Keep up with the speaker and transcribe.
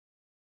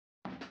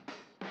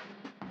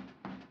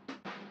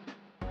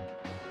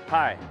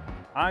Hi,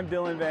 I'm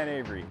Dylan Van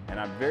Avery, and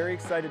I'm very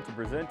excited to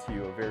present to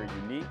you a very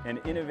unique and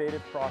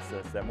innovative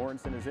process that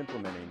Mortenson is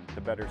implementing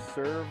to better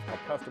serve a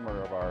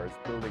customer of ours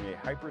building a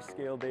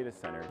hyperscale data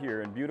center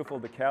here in beautiful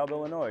DeKalb,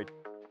 Illinois.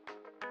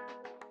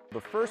 The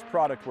first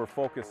product we're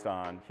focused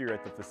on here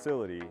at the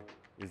facility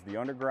is the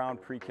underground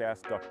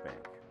precast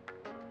ductbank.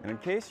 And in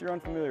case you're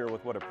unfamiliar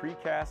with what a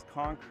precast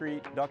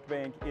concrete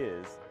ductbank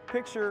is,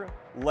 picture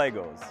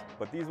Legos,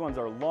 but these ones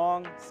are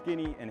long,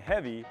 skinny, and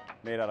heavy,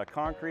 made out of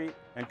concrete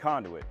and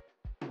conduit.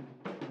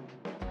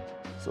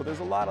 So there's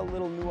a lot of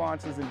little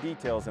nuances and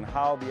details in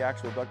how the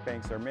actual duct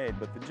banks are made,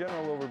 but the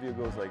general overview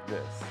goes like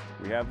this.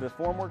 We have the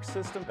formwork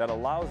system that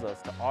allows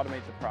us to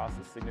automate the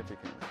process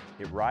significantly.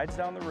 It rides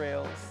down the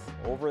rails,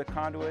 over the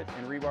conduit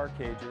and rebar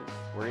cages.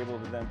 We're able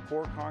to then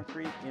pour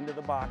concrete into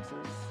the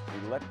boxes.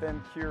 We let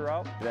them cure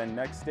up. Then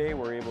next day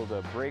we're able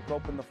to break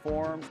open the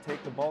forms,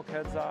 take the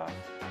bulkheads off,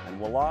 and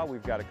voila,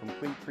 we've got a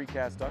complete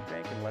precast duct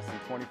bank in less than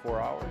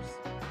 24 hours.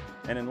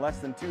 And in less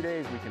than 2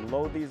 days, we can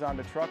load these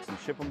onto trucks and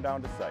ship them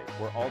down to site,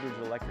 where Aldridge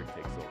Electric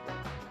takes over.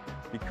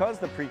 Because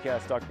the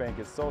precast duct bank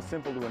is so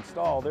simple to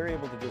install, they're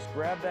able to just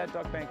grab that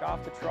duct bank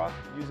off the truck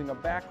using a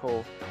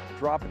backhoe,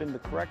 drop it in the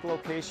correct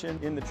location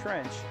in the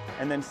trench,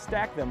 and then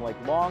stack them like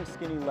long,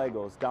 skinny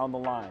Legos down the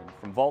line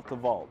from vault to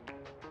vault.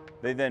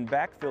 They then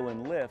backfill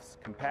in lifts,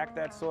 compact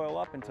that soil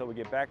up until we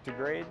get back to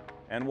grade,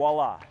 and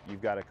voila,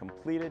 you've got a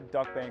completed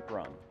duct bank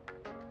run.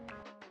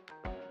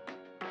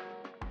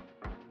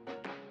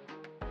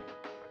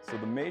 So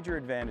the major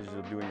advantages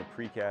of doing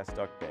a precast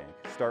duct bank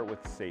start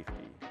with safety.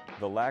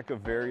 The lack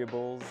of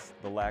variables,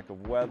 the lack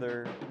of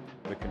weather,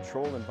 the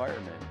controlled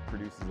environment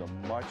produces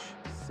a much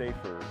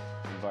safer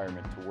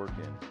environment to work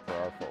in for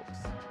our folks.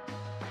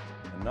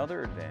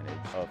 Another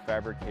advantage of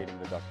fabricating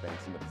the duct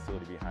banks in the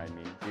facility behind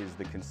me is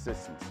the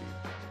consistency.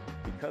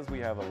 Because we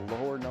have a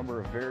lower number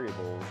of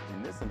variables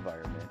in this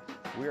environment,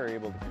 we are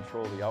able to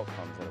control the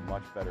outcomes at a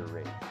much better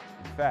rate.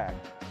 In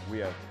fact, we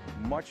have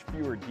much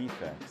fewer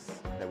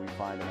defects that we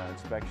find in our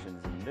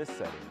inspections in this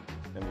setting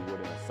than we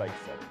would in a site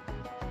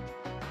setting.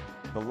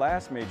 The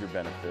last major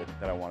benefit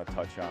that I want to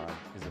touch on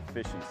is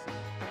efficiency.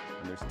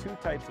 And there's two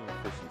types of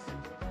efficiency.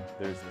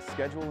 There's the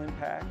schedule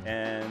impact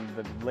and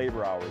the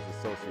labor hours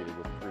associated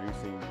with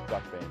producing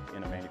duct bank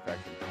in a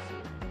manufacturing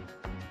facility.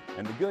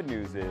 And the good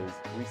news is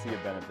we see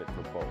a benefit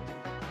for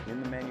both.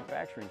 In the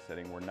manufacturing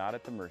setting, we're not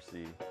at the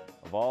mercy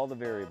of all the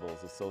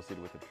variables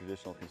associated with the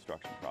traditional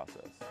construction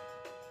process.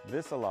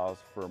 This allows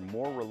for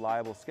more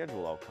reliable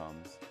schedule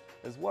outcomes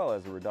as well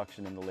as a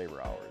reduction in the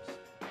labor hours.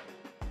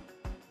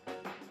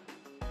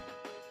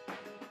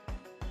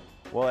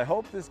 Well, I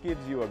hope this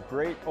gives you a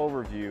great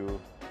overview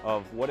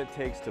of what it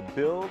takes to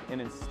build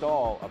and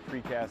install a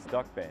precast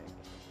duct bank.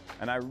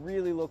 And I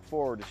really look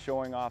forward to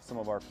showing off some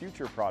of our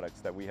future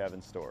products that we have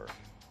in store.